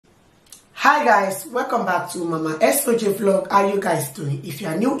Hi guys, welcome back to Mama SOJ vlog. How you guys doing? If you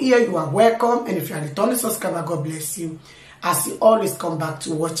are new here, you are welcome, and if you are a returning subscriber, God bless you as you always come back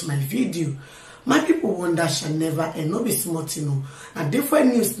to watch my video. My people wonder shall never end, no be small thing, and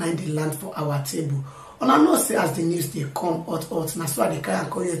different news now they land for our table. And I know say as the news they come out now, so they can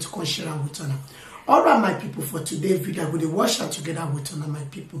call you to come share with you. Alright, my people, for today's video, I'm going to watch out together with you, my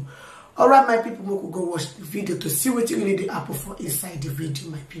people. Alright, my people, we could go watch the video to see what you really the apple for inside the video,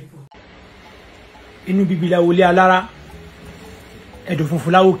 my people. Inú bíbí la wọlé alára ẹ̀dọ̀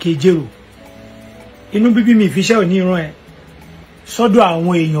funfun láwo kejero inú bíbí mi fi ṣe òní ìran ẹ sọ́dọ̀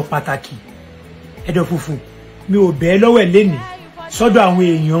àwọn èèyàn pàtàkì ẹ̀dọ̀ funfun mi ò bẹ̀ lọ́wọ́ ẹ leni sọ́dọ̀ àwọn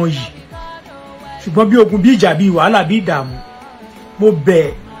èèyàn yìí ṣùgbọ́n bí ogun bí ìjà bí wàhálà bí ìdààmú mo bẹ̀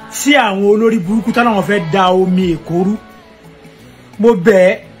sí àwọn olórí burúkú tán àwọn fẹ́ da omi èkórú mo bẹ̀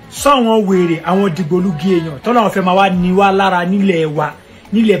sọ àwọn wèrè àwọn dìgbòlugi èèyàn tán àwọn fẹ́ máa wá ní wá lára nílẹ̀ wa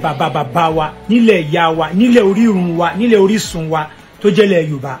nílẹ̀ bàbá wa nílẹ̀ ìyá wa nílẹ̀ orírun wa nílẹ̀ orísun wa tó jẹ́lẹ̀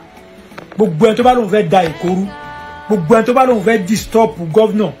Yorùbá gbogbo ẹni tó bá lóun fẹ́ da ìkorú gbogbo ẹni tó bá lóun fẹ́ disturb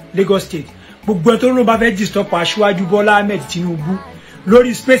governor Lagos State gbogbo ẹni tó lóun bá fẹ́ disturb Aṣíwájú Bọ́lá Ahmed Tinubu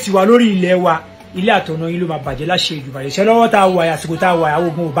lórí space wa lórí ilẹ̀ wa ilé àtọ̀nà yín ló máa bàjẹ́ láṣẹ Yorùbá iṣẹ́ lọ́wọ́ tá a wà àsìkò tá a wà àwọn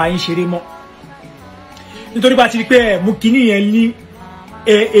ogun ò bá yín ṣeré mọ́ nítorí bá ti rí pé mú kíní yẹn ní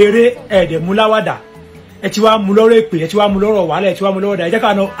eré ẹ̀ẹ́dẹ̀ mú láwàdà ẹ ti wá mú lọ́rọ̀ èpè ẹ ti wá mú lọ́rọ̀ wàhálà ẹ ti wá mú lọ́rọ̀ dà ẹ jẹ́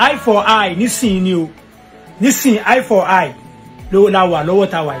ká ná eye for eye nísìn ni o nísìn eye for eye ló la wà lọ́wọ́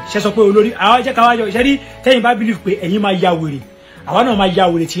ta wà ṣe sọ pé olórí àwọn jẹ́ ká wá jọ ṣe rí tẹ́yìn bá believe pé ẹ̀yin máa ya wèrè àwa náà máa ya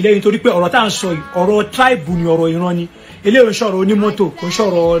wèrè tí lẹ́yìn torí pé ọ̀rọ̀ tá à ń sọ yìí ọ̀rọ̀ tribe ni ọ̀rọ̀ ìran ni eléyìí ń sọ̀rọ̀ onímọ́tò kò ń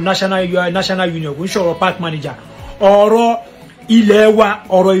sọ̀rọ̀ national union kò ń sọ̀rọ̀ park manager ọ̀rọ̀ ilẹ̀ wa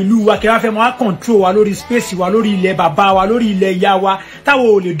ọ̀rọ̀ ìlú wa kí wá fẹ́ máa control wa lórí space wa lórí ilẹ̀ bàbá wa lórí ilẹ̀ ìyá wa táwọn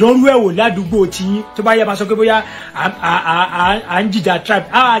ò lè dánrú ẹ̀ wò ládùúgbò tiyín tó bá yẹ máa sọ pé bóyá à ń jìjà tribe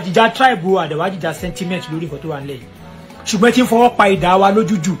jìjà tribe o àdàwà jìjà sentiment lórí nǹkan tó wà nílẹ̀ yìí ṣùgbọ́n tí ń fọwọ́ pa ìdá wa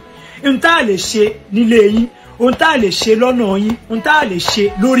lójújù ohun tá a lè ṣe nílé yín ohun tá a lè ṣe lọ́nà yín ohun tá a lè ṣe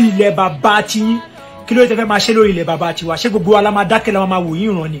lórí ilẹ̀ bàbá tiyín kí ló tẹ́ fẹ́ máa ṣe lórí ilẹ̀ bàbá tiwa ṣé gbogbo wa la máa dákẹ́ la máa wò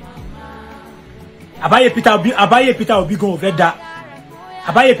yín ràn ni àbáyé Peter Obi gan ò fẹ́ da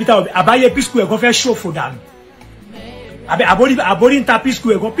àbáyé P-Square gan fẹ́ ṣòfò dànù àbórí ń ta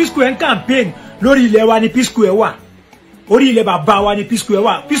P-Square gan P-Square ń campaign lórí ilẹ̀ wa ni P-Square wà orí ilẹ̀ bàbá wa ni P-Square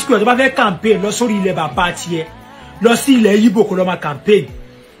wà P-Square tó bá fẹ́ campaign lọ sórí ilẹ̀ bàbá tiẹ̀ lọ sí ilẹ̀ Igbo kó lọ máa campaign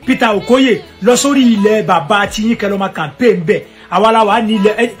Peter Okoye lọ sórí ilẹ̀ bàbá tiyín kẹ́ lọ máa campaign bẹ́ẹ̀ àwa la wà ní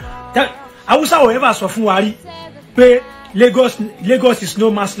ilẹ̀ Hausa ò ever sọ fún wa rí pé Lagos is no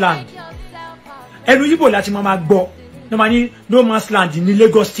man's land ẹnu Igbo láti máa gbọ́ no mani no man's land ní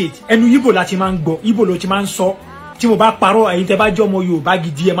Lagos State ẹnu Igbo láti máa gbọ́ Igbo ló ti máa ń sọ tí mo bá parọ́ ẹ̀yin tẹ́ bá jọ ọmọ Yorùbá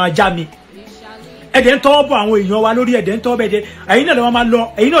gidi ẹ máa já mi ẹ̀dẹ̀ ń tọ́ bọ̀ àwọn èèyàn wa lórí ẹ̀dẹ̀ ń tọ́ bẹ̀dẹ̀ ẹ̀yin náà lè máa lọ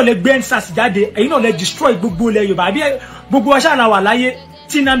ẹ̀yin náà lè gbé ensas jáde ẹ̀yin náà lè destroy gbogbo ilẹ̀ Yorùbá àbí gbogbo aṣáà náà wà láyé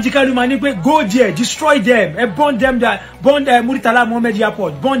tí Nnamdi Kanu máa ní pé go there destroy them burn them there burn Muritala Mohammed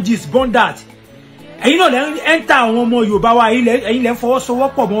Airport burn this burn that ẹ̀yin náà lè enter àwọn ọmọ Yorùbá wa ẹ̀yin lè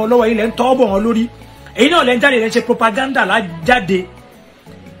fọwọ́sowọ́pọ̀ mọ́ lọ́wọ́ ẹ̀yin lè ń tọ́ bọ̀ wọn lórí èyí náà lẹ́ ń jáde lẹ́ ṣe propaganda lájáde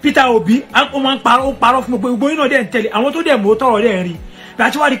Peter Obi ó máa ń parọ́ fún gbogbo yín náà dẹ̀ ń tẹ̀lé àwọn tó dẹ̀ mọ́ tọ̀rọ̀ dẹ̀ ń rí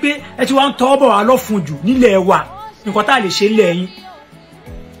láti wá rí pé ẹ ti wá ń tọ́ bọ̀ wá lọ́fun jù nílẹ̀ wa nǹkan tá a lè ṣe ńlẹ̀ yín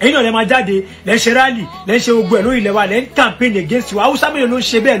èyí náà lẹ́ máa jáde lẹ́ ń ṣe rally lẹ́ ń ṣe gbogbo ẹ̀ lórí ilẹ̀ wa lẹ́ ń campaign against wa Hausa mélòó ló ń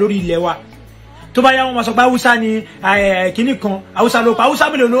ṣe bẹ́ẹ̀ lórí ilẹ̀ wa tó bá yá wọn máa sọ pé Hausa ni kinní kan Hausa ló pa Hausa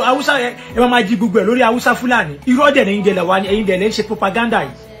mélòó ló Hausa ẹ máa di gbogbo ẹ̀ lórí Hausa Fúlàní irọ́ dẹ̀ lẹ́yìn dẹ̀ lẹ́ ń ṣe propaganda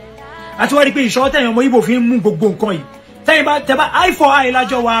yìí àti wá rí pé ìṣọ́ tẹ̀yìn ọmọ Ìgbò fi ń mú gbogbo nǹkan yìí tẹ́yìn bá tẹ́ bá eye for eye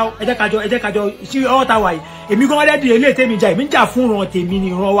lájọ́ wa ẹ jẹ́ kájọ sí ọ̀tá wa yìí èmi gan wálé di eléyìí tèmi jà èmi ń jà fún ran tèmi ni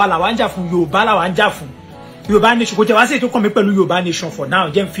ran wa làwa ń jà fún Yorùbá làwa ń jà fún Yorùbá nation kò tẹ́ wá sí ètò kàn mí pẹ̀lú Yorùbá nation for now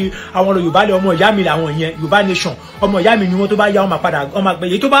jẹ́ ń fi àwọn Yorùbá lé ọmọ ìyá mi làwọn yẹn Yorùbá nation ọmọ ìyá mi ni wọ́n tó bá yá ọmọ padà ọmọ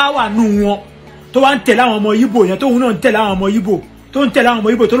àgbẹ̀yẹ tó bá wà nù wọn tó wá ń tẹ̀lé àwọn ọmọ Ìgbò yẹn tóun náà ń tẹ̀lé àwọn ọmọ Ìgbò tó ń tẹ̀lé àwọn ọmọ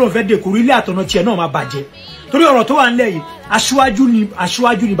Ìgbò tó lóun fẹ́ dèkùrú ilé àtọ̀nà tiẹ̀ náà máa bàjẹ́ torí ọ̀rọ̀ tó wà ńlẹ̀ yìí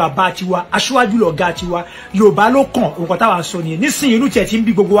aṣíwájú ni bàbá tiwa aṣíwájú lọ̀gá tiwa Yorùbá ló kàn nǹkan táwa ń sọ nìyẹn nísìnyí inú tiẹ̀ ti ń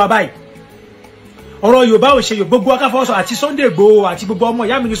bí gbogbo wa báyìí ọ̀rọ̀ Yorùbá ò ṣe gbogbo akáfọwọ́sọ àti Sunday Igboho àti gbogbo ọmọ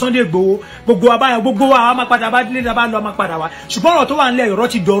ìyá mi ní Sunday Igboho gbogbo wa báyìí gbogbo wa a máa padà bá délé dábàá lọ máa padà wá ṣùgbọ́n ọ̀rọ̀ tó wà ńlẹ̀ ọ̀rọ̀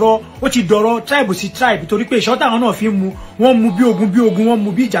ti dọ̀rọ̀ tribe sí tribe torí pé ìṣọ́tà àwọn náà fi ń mu wọ́n mu bí ogun wọ́n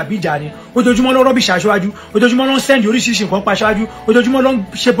mu bí ìjà ni ojoojúmọ́ ló rọ́bìṣì aṣáájú ojoojúmọ́ ló ń sẹ́ndì oríṣiríṣi nǹkan pa aṣáájú ojoojúmọ́ ló ń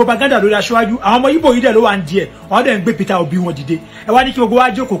ṣe propaganda lórí aṣáájú àwọn ọmọ Ìgbò yìí dẹ̀ ló wà ń díẹ̀ wọ́n dẹ̀ ń gbé Peter Obi wọn dìde ẹ wá ní kí gbogbo wa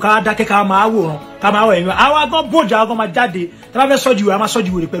jókòó ká dákẹ́ ká máa wòran ká máa wọ ẹ̀yìn àwa gan bòjà àwa gan máa jáde tí wọ́n bá fẹ́ sọ́jú wèrè a máa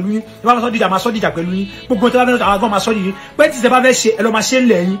sọ́jú wèrè pẹ̀lú yín tí wọ́n bá fẹ́ sọ́jú ìjà máa sọ́jú ìjà pẹ̀lú yín gbogbo tí wọ́n bá fẹ́ àwa gan máa sọ́jú yín pé tí tẹ́ bá fẹ́ ṣe ẹ lọ máa ṣe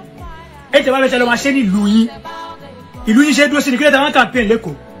ńlẹ̀ yín ẹ tẹ́ bá fẹ́ ṣe ẹ lọ máa ṣe ní ìlú yín ṣe dúró sí ni kí ló tẹ́ wọ́n campaign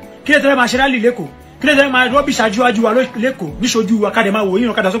lẹ́kọ̀ọ́ kí lè tẹ́ máa ṣe rally lẹ́kọ̀ọ́ kí lè tẹ́ máa rọ́bì ṣáájú wa lẹ́kọ̀ọ́ níṣojú wa ká dẹ̀ máa wò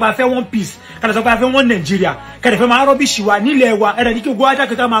yín ká dẹ̀ sọ pé a fẹ́ one peace ká dẹ̀ sọ pé a fẹ́ one Nigeria ká dẹ̀ fẹ́ máa rọ́bì ṣì wa nílẹ̀ wa ẹ̀rẹ̀ ní kí gbogbo ajá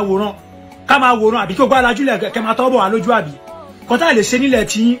kẹ́kẹ́ máa wòran àbí kí gbogbo alájúlẹ̀ kẹ́ máa tọ́bọ̀ wá lójú àbí nǹkan tá lè ṣe nílẹ̀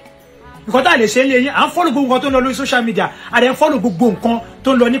tí nǹkan tá lè ṣe nílẹ̀ yín à ń fọ́lù gbogbo nǹkan tó ń lọ lórí social media à dẹ̀ ń fọ́lù gbogbo nǹkan tó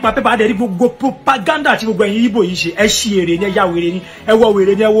ń lọ nípa pépà à dẹ̀ rí gbogbo propaganda tí gbogbo ẹ̀yin Ìgbò yìí ṣe ẹ ṣí èrè ni ẹ yá wèrè ni ẹ wọ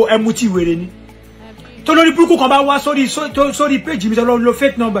wèrè ni ẹ mutí wèrè ni tó lórí burúkú kan bá wá sórí page mi tó lọ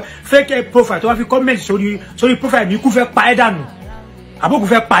fake number fake profile tó wá fi comment sórí profile mi kú fẹ́ pa ẹ́ dànù àbókù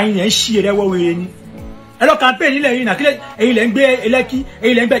fẹ́ pa yín ẹ̀ ń ṣí èrè ẹ wọ wèrè ni ẹ lọ campaign nílẹ̀ yìí náà kílẹ̀ ẹ̀yin lẹ́ ń gbé Ẹlẹ́kì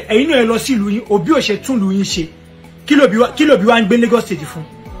ẹ̀yin lẹ́ ń gbé ẹ̀yin náà ẹ lọ sí ìlú yín òbí ò ṣe tún ìlú yín ṣe kí lòbí wa ń gbé Lagos State fún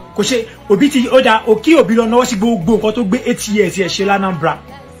kò ṣe òbí ti ó da òkí òbí lọ náwó sí gbogbo nǹkan tó gbé 8 years ẹ̀ ṣe l'Anambra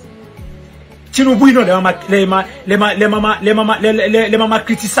Tinubu yìí náà lẹ́ máa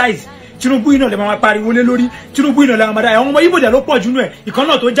criticize Tinubu yìí náà lẹ́ máa pariwo lé lórí Tinubu yìí náà lẹ́ máa dá àwọn ọmọ Ìgbò dẹ̀ ló pọ̀ jù nù ẹ̀ ìkan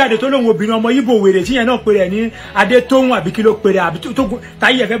náà tó jáde tó lóun obìnrin ọmọ Ìgbò wèrè tíyẹn náà pèrè ní Adétóhùn àbí kí ló pèrè àbí tó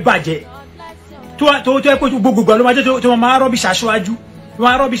táyé ẹ̀ fẹ́ bàjẹ́ tó ẹ pé gbogbo ló máa jẹ́ tó máa rọ́bì ṣaṣọ́ájú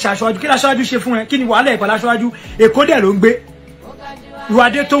wọ́n á rọ́bì ṣaṣọ́ájú kí láṣọ́ájú ṣe fún ẹ kí ni wàhálà ìpàdé aṣọ́ájú Èkó dẹ̀ ló ń gbé ìwà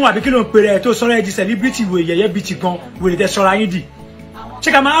Adétóhùn àbí kí ló ń pèrè ẹ̀ tó sọ̀rọ̀ ẹ̀ di celebrity wò yẹ̀yẹ́ bíi ti gan wèrè tẹ sọ̀rọ̀ ayé dì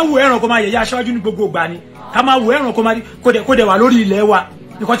ṣé ká máa wo ẹ̀ràn kó máa yẹ̀yẹ́ aṣọ́ájú ní gbogbo ìgbà ni ká máa wo ẹ̀ràn kó máa kó dẹ̀ wà lórí ilẹ̀ wa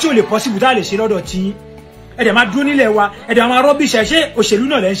nǹkan tí ò lè possible tá a lè ṣe lọ́dọ̀ tí ẹ̀dẹ̀ máa dúró nílẹ̀ wa ẹ̀dẹ̀ máa rọ́bì ṣe òṣèlú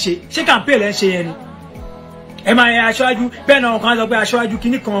náà lẹ́ ń ṣe campaign lẹ́ ń ṣe yẹn ni ẹ máa yẹ aṣáájú bẹ́ẹ̀ náà kan sọ pé aṣáájú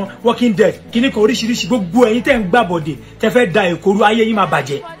kinní kan Walking Dead kinní kan oríṣiríṣi gbogbo ẹ̀yin tẹ́ ń gbàbọ̀dẹ̀ tẹ́ fẹ́ da èkóru ayé yín máa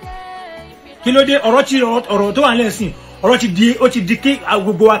bàjẹ́ kí ló dé ọ̀rọ̀ tó wà lẹ́sìn ó ti di kí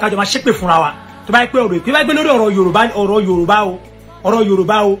gbogbo wa kájọ máa ṣépè fúnra wa tó bá yẹ pé ọ̀rọ̀ ìpè bá gbé lórí ọ̀rọ̀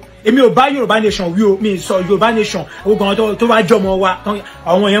Yorùbá o èmi ò bá Yorùbá nation wí o mi sọ Yorùbá nation gbogbo àwọn tó bá jọmọ wa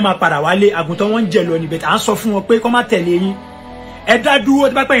àwọn èèyàn máa padà wálé àgùntàn wọn ń jẹ lọ níbẹ̀ à ń sọ fún wọn pé kó má tẹ̀lé yín ẹ dá dúró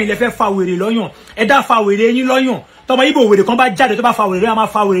tó bá pẹ́yìn lẹ fẹ́ fa wèrè lọ́yàn ẹ dá fa wèrè yín lọ́yàn tọmọ Ìgbò wèrè kan bá jáde tó bá fa wèrè lọ́yàn a máa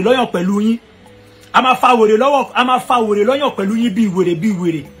fa wèrè lọ́yàn pẹ̀lú yín a máa fa wèrè lọ́yàn pẹ̀lú yín bí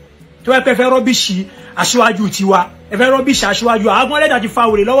wèrè tó bá pẹ́ fẹ́ rọ́bìṣì aṣíwájú tiwa ẹ fẹ́ rọ́bìṣì aṣíwájú àwọn ẹlẹ́dàá ti fa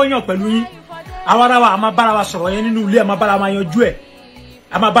wèrè lọ́wọ́ yàn pẹ̀lú yín àwọn ará wa a máa bára wa sọ̀rọ̀ yẹn nínú ilé a máa bára wa yanjú ẹ̀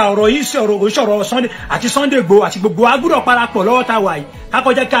a máa bá ọ̀rọ̀ yìí sọ̀rọ̀ Sunday àti Sunday Igboho àti gbogbo agbúdọ̀ parapọ̀ lọ́wọ́ tá a wà yìí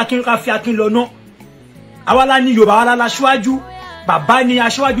kákọjá ká fi akin lọ ná àwa la ní Yorùbá wa la aṣíwájú bàbá ni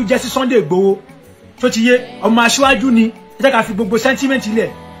aṣíwájú jẹ́ sí Sunday Igboho tó ti yé ọmọ aṣíwájú ni ẹ jẹ́ ká fi gbogbo sentiment lẹ̀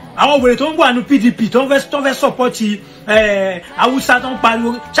àwọn wèrè tó ń wà ní PDP tó ń fẹ́ support Haúsá tó ń pariwo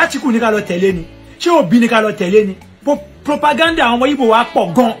ṣáàtìkù ní ká lọ tẹ̀lé ni ṣé Òbí ní ká lọ tẹ̀lé ni propaganda àwọn ọmọ Ìgbò wa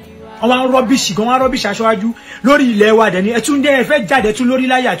pọ̀ gan àwọn rọ́bìṣì gan wọn rọ́bìṣì aṣáájú lórí ilẹ̀ wa dẹ̀ ni ẹtún dẹ́ ẹ fẹ́ jáde tún lórí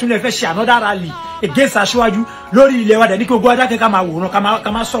láyé àtúndẹ̀ fẹ́ ṣe another rally against aṣáájú lórí ilẹ̀ wa dẹ̀ ni kí gbogbo adákẹ́ ká máa wòran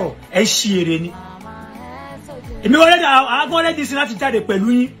ká máa sọ̀rọ̀ ẹ ṣí èrè ni èmi wọ́n rẹ́dí sí láti jáde pẹ̀lú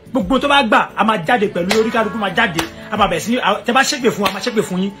yín gbogbo tó bá gbà a máa jáde pẹ̀lú orí kálukú máa jáde a máa bẹ̀rẹ̀ sí tẹ bá ṣépè fún wa máa ṣépè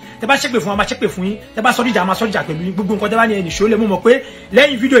fún yín tẹ bá ṣépè fún wa máa ṣépè fún yín tẹ bá sọ́díjà máa sọ́díjà pẹ̀lú yín gbogbo nǹkan tẹ bá ní ẹnì ṣòlẹ̀ mú mọ̀ pé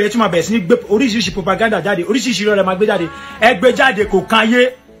lẹ́yìn fídíò yẹn tún máa bẹ̀rẹ̀ sí ní gbé oríṣiríṣi propaganda jáde oríṣiríṣi rẹ̀ máa gbé jáde ẹ gbé jáde kò kan ayé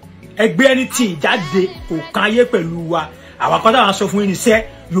ẹ gbé anything jáde kò kan ayé pẹ̀lú wa àwọn akọ́tà wọn sọ fún yín níṣẹ́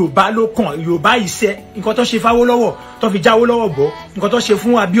Yorùbá ló kàn Yorùbá iṣẹ́ nǹkan tó ṣe f'Awólọ́wọ̀ tó fi já Awólọ́wọ̀ bọ́ nǹkan tó ṣe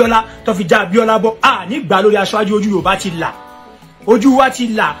fún Abíọ́lá tó fi já Abíọ́lá bọ́ nígbà lórí aṣáájú ojú Yorùbá ti là ojú wa ti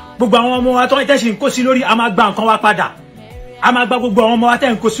là gbogbo àwọn ọmọ wa tó ń tẹ̀sí ń kó sí lórí a máa gba nǹkan wa padà a máa gba gbogbo àwọn ọmọ wa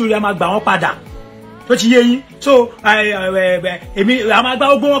tẹ̀ ń kó sí lórí a máa gbà wọ́n padà tó ti yé yín so èmi a máa gba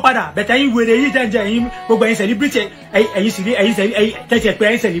gbogbo wọn padà bẹ̀tẹ̀ yín wèrè yín tẹ̀ ń jẹ ẹ̀yin gbogbo ẹ̀yin celebrity ẹ̀yin tẹ̀sí pé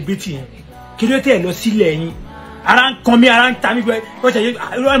ẹ̀yin celebrity yẹn kí ló tẹ̀ lọ sílẹ̀ yín ara ń kan mi ara ń ta mi pé ó ṣe yé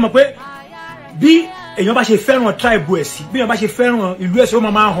mọ̀ pé bí èèyàn bá ṣe fẹ́ràn tribe ẹ̀ sí bí èèyàn bá ṣe fẹ́ràn ìlú ẹ̀ sí ó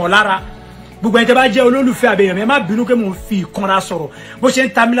máa hàn lára gbogbo ẹni tẹ́ bá jẹ́ olólùfẹ́ àbẹ̀yàn ẹ má bínú pé mò ń fi ìkanra sọ̀rọ̀ bó ṣe ń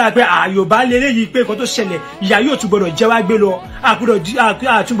ta mí lára pé Yorùbá lélẹ́yìí pé nǹkan tó ṣẹlẹ̀ ìyá yóò tún gbọdọ̀ jẹ́ wá gbé lọ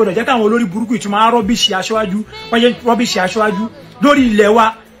àtún gbọdọ̀ jẹ́ káwọn olórí burúkú ìtumọ̀ rọ́bìṣì aṣáájú wọ́n yẹ rọ́bìṣì aṣáájú lórí ilẹ̀ wa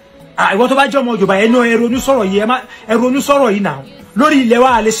ìwọ tó bá jẹ́ ọmọ Yorùbá ẹnu ẹ ronú sọ̀rọ̀ yìí náà lórí ilẹ̀ wa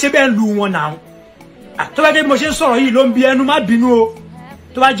àlè ṣé bẹ́ẹ̀ lu wọn náà tó bá jẹ́ mo ṣe ń sọ̀rọ̀ yìí ló ń bí ẹnu má bínú o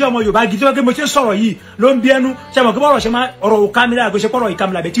tó bá jẹ́ ọmọ Yorùbá gidi tó bá jẹ́ mo ṣe ń sọ̀rọ̀ yìí ló ń bí ẹnu ṣe mọ̀ kí bọ́rọ̀ ṣe máa ọ̀rọ̀ òkàmìlà àgbẹ̀ṣe pọ̀rọ̀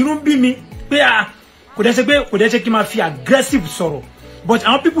ìkàmìlà bẹ̀ tí inú ń bí mi pé kò dẹ́ ṣe kí n máa fi aggressive sọ̀rọ̀ but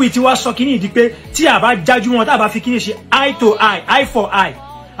àwọn people yìí ti wá sọ kíní ìdí pé tí a bá jájú wọn tá a bá fi kíní ṣe eye to eye eye for eye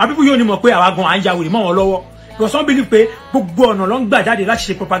àwọn people yóò ní mọ̀ pé àwa gan à ń ya wèrè mọ́ wọn lọ́wọ́ because wọ́n believe pé gbogbo ọ̀nà ló ń gbà jáde láti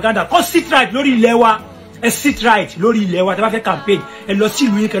ṣe propaganda kọ́ sit right lórí ilẹ̀ wa ẹ sit right lórí ilẹ̀ wa tẹ́ bá fẹ́ campaign ẹ lọ sí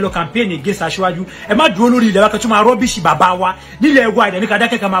ìlú yín kẹ́ lọ campaign against aṣáájú ẹ má dúró lórí ilẹ̀ wa kẹ́ tún máa rọ́bìṣì bàbá wa nílẹ̀ wa ìdẹ̀ ní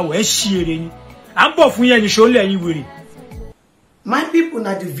kàdákẹ́ ká máa wọ̀ ẹ́ ṣí èrè ni à ń bọ̀ fún yẹn nìṣó lẹ̀ yín wèrè. My people,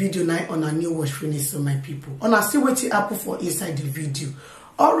 na the video na on a new watch finish. So my people, on a see wetin happen for inside the video.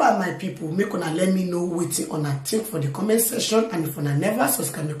 All right, my people, make una let me know wetin una think for the comment section, and if una never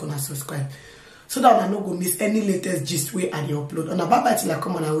subscribe, make una subscribe so that una no go miss any latest gist wey I dey upload. Una bye bye till I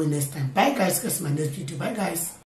come on our way next time. Bye guys, catch my next video. Bye guys.